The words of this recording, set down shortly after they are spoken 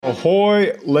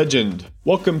Ahoy, legend.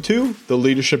 Welcome to The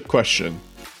Leadership Question.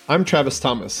 I'm Travis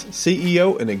Thomas,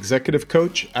 CEO and executive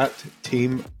coach at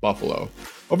Team Buffalo.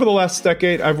 Over the last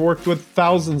decade, I've worked with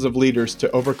thousands of leaders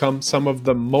to overcome some of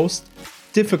the most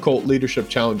difficult leadership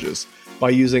challenges by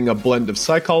using a blend of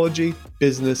psychology,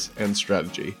 business, and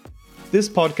strategy. This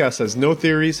podcast has no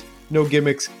theories, no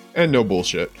gimmicks, and no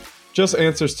bullshit. Just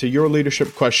answers to your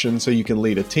leadership questions so you can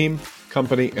lead a team,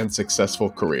 company, and successful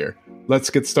career.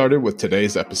 Let's get started with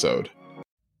today's episode.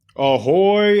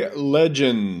 Ahoy,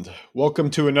 legend. Welcome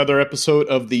to another episode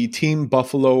of the Team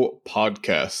Buffalo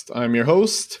podcast. I'm your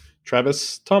host,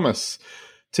 Travis Thomas.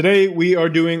 Today, we are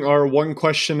doing our One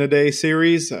Question a Day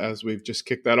series, as we've just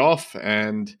kicked that off,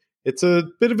 and it's a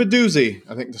bit of a doozy,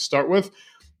 I think, to start with.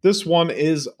 This one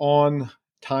is on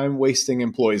time-wasting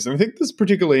employees, and I think this is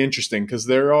particularly interesting because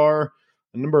there are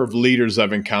a number of leaders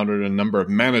I've encountered, a number of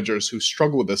managers who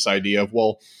struggle with this idea of,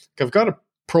 well, I've got a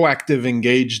proactive,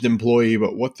 engaged employee,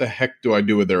 but what the heck do I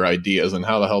do with their ideas, and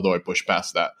how the hell do I push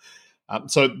past that?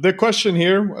 So the question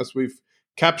here, as we've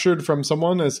captured from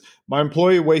someone, is my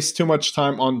employee wastes too much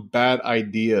time on bad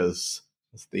ideas.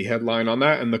 That's the headline on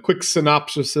that. And the quick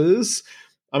synopsis is,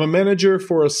 I'm a manager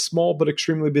for a small but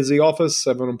extremely busy office,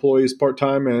 7 employees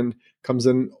part-time, and comes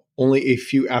in only a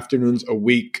few afternoons a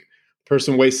week.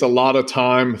 Person wastes a lot of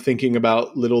time thinking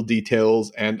about little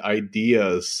details and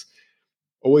ideas.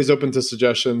 Always open to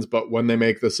suggestions, but when they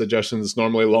make the suggestions, it's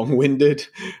normally long-winded.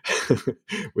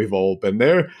 We've all been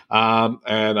there.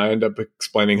 And I end up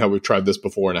explaining how we've tried this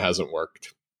before and it hasn't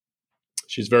worked.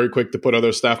 She's very quick to put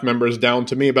other staff members down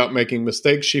to me about making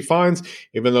mistakes she finds,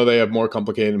 even though they have more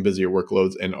complicated and busier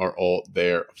workloads and are all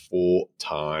there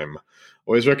full-time.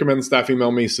 Always recommend staff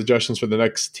email me suggestions for the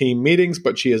next team meetings,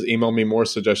 but she has emailed me more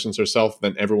suggestions herself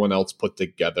than everyone else put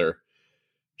together.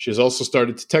 She has also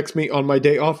started to text me on my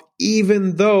day off,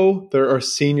 even though there are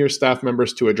senior staff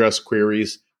members to address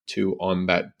queries to on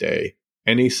that day.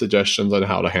 Any suggestions on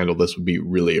how to handle this would be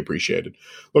really appreciated.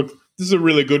 Look, this is a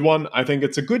really good one. I think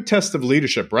it's a good test of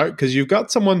leadership, right? Because you've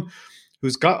got someone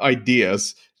who's got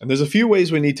ideas, and there's a few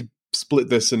ways we need to split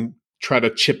this and try to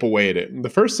chip away at it. And the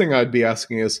first thing I'd be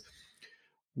asking is,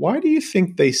 why do you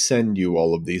think they send you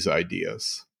all of these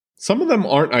ideas? Some of them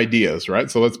aren't ideas,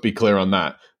 right? So let's be clear on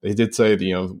that. They did say,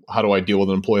 how do I deal with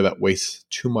an employee that wastes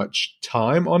too much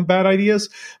time on bad ideas?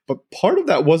 But part of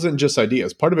that wasn't just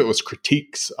ideas. Part of it was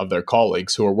critiques of their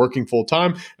colleagues who are working full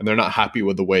time and they're not happy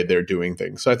with the way they're doing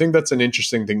things. So I think that's an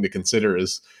interesting thing to consider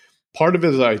is part of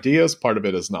it is ideas, part of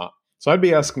it is not. So I'd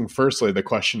be asking firstly, the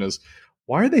question is,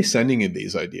 why are they sending you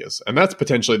these ideas? And that's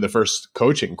potentially the first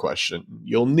coaching question.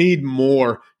 You'll need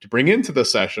more to bring into the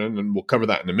session, and we'll cover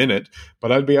that in a minute.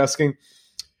 But I'd be asking,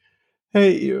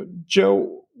 hey,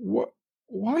 Joe,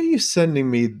 why are you sending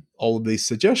me all of these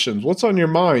suggestions? What's on your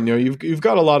mind? You've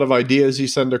got a lot of ideas you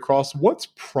send across. What's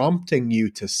prompting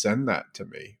you to send that to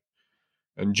me?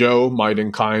 And Joe might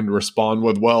in kind respond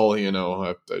with, well,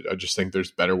 I just think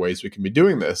there's better ways we can be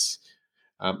doing this.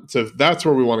 So that's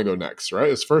where we want to go next, right?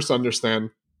 Is first understand,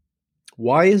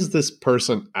 why is this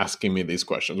person asking me these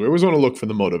questions? We always want to look for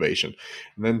the motivation.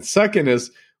 And then second is,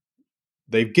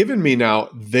 they've given me now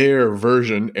their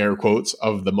version, air quotes,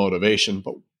 of the motivation,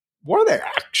 but why are they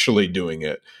actually doing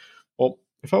it? Well,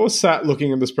 if I was sat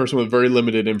looking at this person with very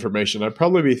limited information, I'd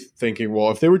probably be thinking, well,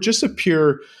 if they were just a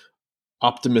pure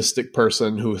optimistic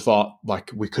person who thought like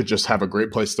we could just have a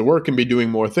great place to work and be doing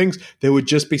more things, they would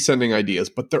just be sending ideas.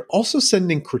 But they're also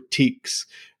sending critiques.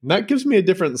 And that gives me a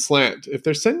different slant. If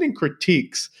they're sending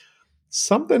critiques,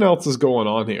 something else is going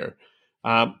on here.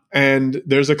 And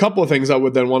there's a couple of things I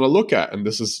would then want to look at. And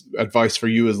this is advice for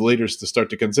you as leaders to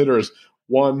start to consider is,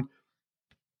 one,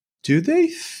 do they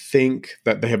think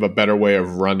that they have a better way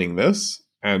of running this?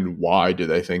 And why do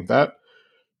they think that?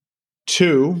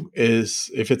 2 is,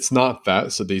 if it's not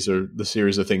that, so these are the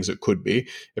series of things it could be.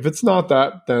 If it's not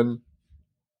that, then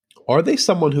are they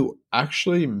someone who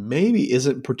actually maybe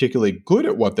isn't particularly good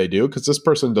at what they do? Because this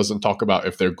person doesn't talk about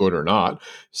if they're good or not,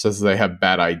 says they have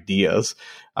bad ideas.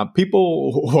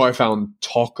 People who I found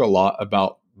talk a lot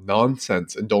about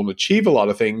nonsense and don't achieve a lot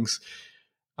of things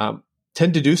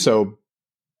tend to do so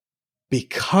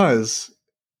because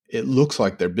it looks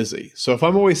like they're busy. So if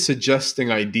I'm always suggesting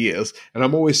ideas and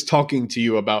I'm always talking to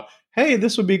you about, hey,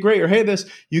 this would be great, or hey, this,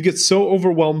 you get so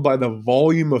overwhelmed by the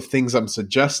volume of things I'm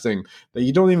suggesting that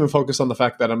you don't even focus on the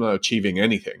fact that I'm not achieving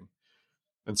anything.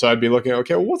 And so I'd be looking,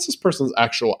 okay, well, what's this person's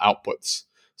actual outputs?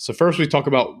 So first we talk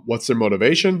about what's their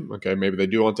motivation. Okay, maybe they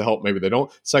do want to help, maybe they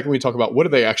don't. Second, we talk about what are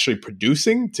they actually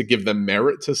producing to give them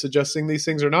merit to suggesting these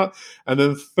things or not. And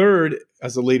then third,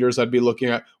 as the leaders, I'd be looking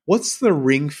at what's the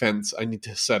ring fence I need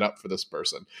to set up for this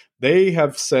person. They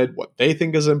have said what they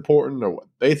think is important or what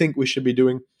they think we should be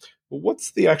doing. But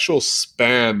what's the actual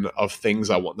span of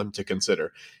things I want them to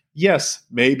consider? Yes,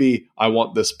 maybe I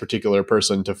want this particular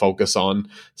person to focus on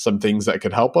some things that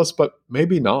could help us, but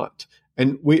maybe not.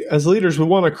 And we, as leaders, we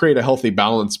want to create a healthy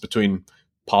balance between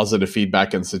positive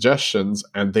feedback and suggestions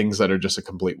and things that are just a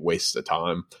complete waste of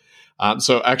time.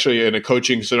 So actually, in a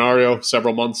coaching scenario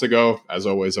several months ago, as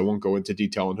always, I won't go into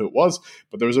detail on who it was,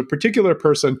 but there was a particular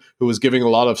person who was giving a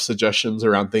lot of suggestions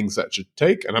around things that should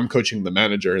take, and I'm coaching the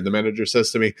manager, and the manager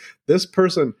says to me, this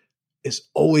person is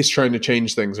always trying to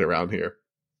change things around here.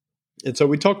 And so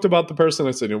we talked about the person.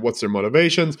 I said, what's their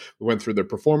motivations? We went through their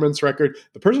performance record.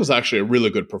 The person was actually a really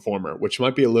good performer, which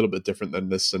might be a little bit different than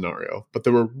this scenario, but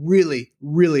they were really,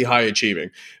 really high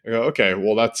achieving. I go, okay,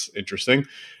 well, that's interesting.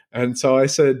 And so I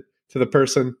said to the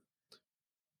person,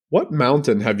 what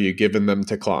mountain have you given them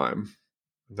to climb?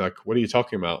 Like, what are you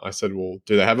talking about? I said, well,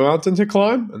 do they have a mountain to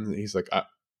climb? And he's like,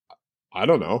 I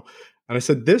don't know. And I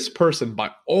said, this person,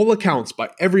 by all accounts, by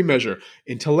every measure,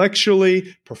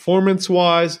 intellectually,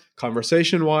 performance-wise,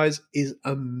 conversation-wise, is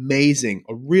amazing,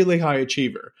 a really high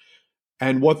achiever.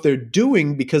 And what they're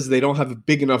doing, because they don't have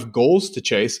big enough goals to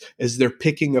chase, is they're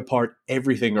picking apart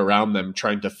everything around them,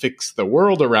 trying to fix the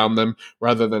world around them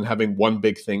rather than having one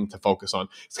big thing to focus on.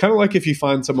 It's kind of like if you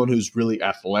find someone who's really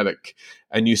athletic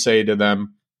and you say to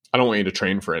them, I don't want you to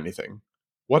train for anything.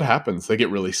 What happens? They get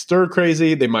really stir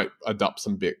crazy. They might adopt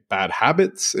some bad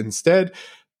habits instead.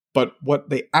 But what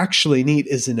they actually need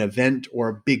is an event or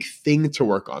a big thing to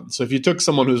work on. So if you took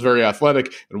someone who's very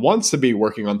athletic and wants to be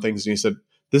working on things and you said,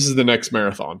 this is the next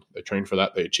marathon. They train for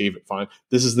that. They achieve it. Fine.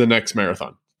 This is the next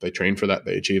marathon. They train for that.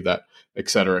 They achieve that, et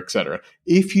cetera, et cetera.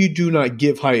 If you do not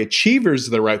give high achievers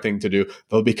the right thing to do,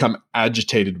 they'll become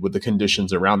agitated with the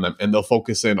conditions around them and they'll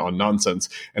focus in on nonsense.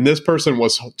 And this person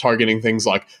was targeting things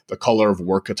like the color of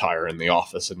work attire in the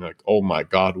office and like, oh my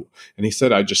God. And he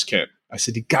said, I just can't. I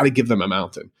said, you got to give them a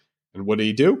mountain. And what did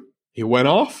he do? He went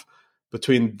off.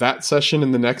 Between that session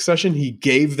and the next session, he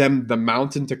gave them the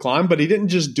mountain to climb, but he didn't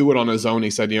just do it on his own. He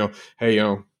said, hey,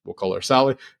 we'll call her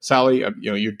Sally. Sally,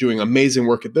 you're doing amazing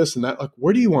work at this and that. Like,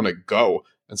 where do you want to go?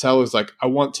 And Sally was like, I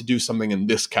want to do something in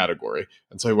this category.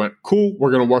 And so he went, cool,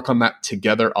 we're going to work on that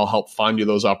together. I'll help find you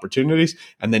those opportunities.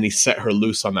 And then he set her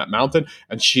loose on that mountain.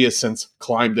 And she has since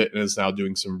climbed it and is now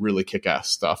doing some really kick-ass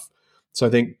stuff. So I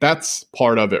think that's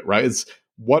part of it, right? It's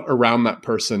what around that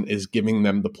person is giving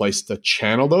them the place to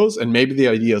channel those. And maybe the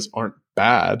ideas aren't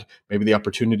bad. Maybe the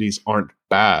opportunities aren't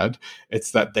bad.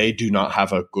 It's that they do not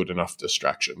have a good enough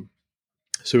distraction.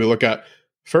 So we look at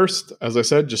first, as I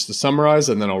said, just to summarize,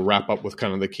 and then I'll wrap up with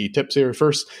kind of the key tips here.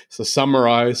 First, so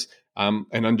summarize and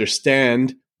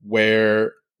understand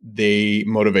where the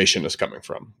motivation is coming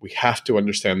from. We have to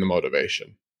understand the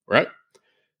motivation, right?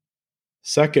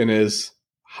 Second is,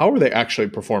 how are they actually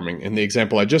performing? In the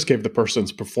example I just gave, the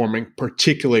person's performing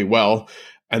particularly well.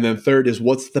 And then third is,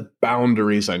 what's the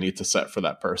boundaries I need to set for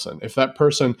that person? If that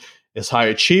person is high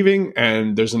achieving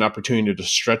and there's an opportunity to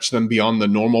stretch them beyond the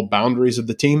normal boundaries of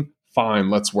the team, fine,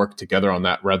 let's work together on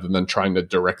that rather than trying to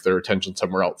direct their attention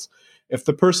somewhere else. If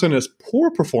the person is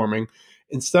poor performing,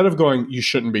 instead of going, you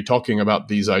shouldn't be talking about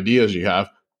these ideas you have,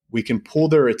 we can pull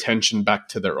their attention back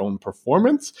to their own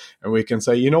performance. And we can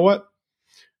say, you know what?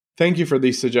 Thank you for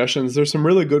these suggestions. There's some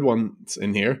really good ones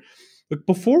in here. But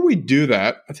before we do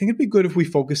that, I think it'd be good if we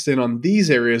focused in on these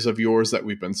areas of yours that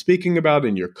we've been speaking about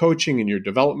in your coaching and your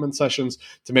development sessions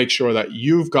to make sure that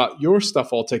you've got your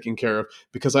stuff all taken care of.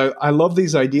 Because I love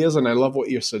these ideas and I love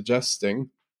what you're suggesting.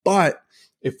 But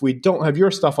if we don't have your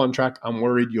stuff on track, I'm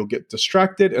worried you'll get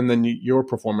distracted and then your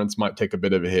performance might take a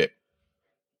bit of a hit.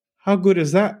 How good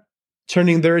is that?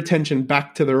 Turning their attention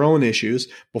back to their own issues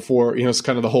before, it's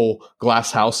kind of the whole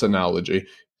glass house analogy.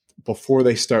 Before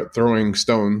they start throwing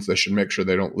stones, they should make sure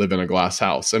they don't live in a glass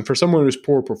house. And for someone who's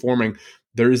poor performing,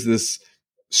 there is this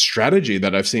strategy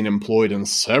that I've seen employed in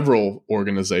several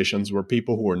organizations where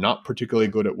people who are not particularly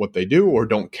good at what they do or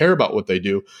don't care about what they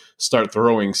do start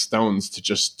throwing stones to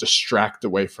just distract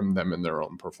away from them in their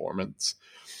own performance.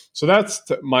 So that's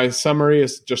my summary,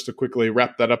 is just to quickly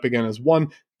wrap that up again, is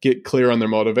 1, get clear on their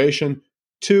motivation.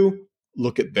 2,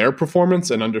 look at their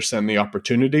performance and understand the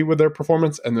opportunity with their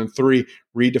performance. And then 3,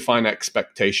 redefine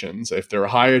expectations. If they're a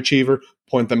high achiever,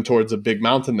 point them towards a big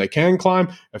mountain they can climb.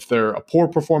 If they're a poor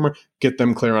performer, get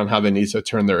them clear on how they need to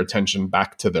turn their attention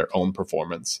back to their own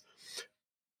performance.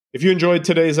 If you enjoyed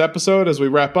today's episode, as we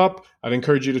wrap up, I'd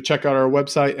encourage you to check out our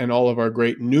website and all of our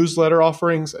great newsletter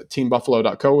offerings at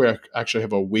teambuffalo.co. We actually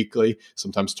have a weekly,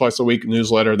 sometimes twice a week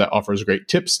newsletter that offers great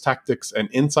tips, tactics, and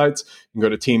insights. You can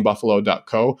go to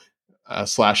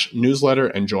teambuffalo.co/newsletter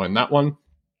and join that one.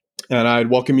 And I'd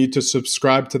welcome you to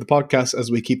subscribe to the podcast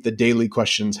as we keep the daily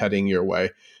questions heading your way.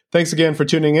 Thanks again for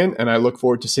tuning in, and I look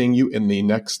forward to seeing you in the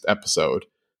next episode.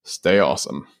 Stay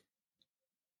awesome.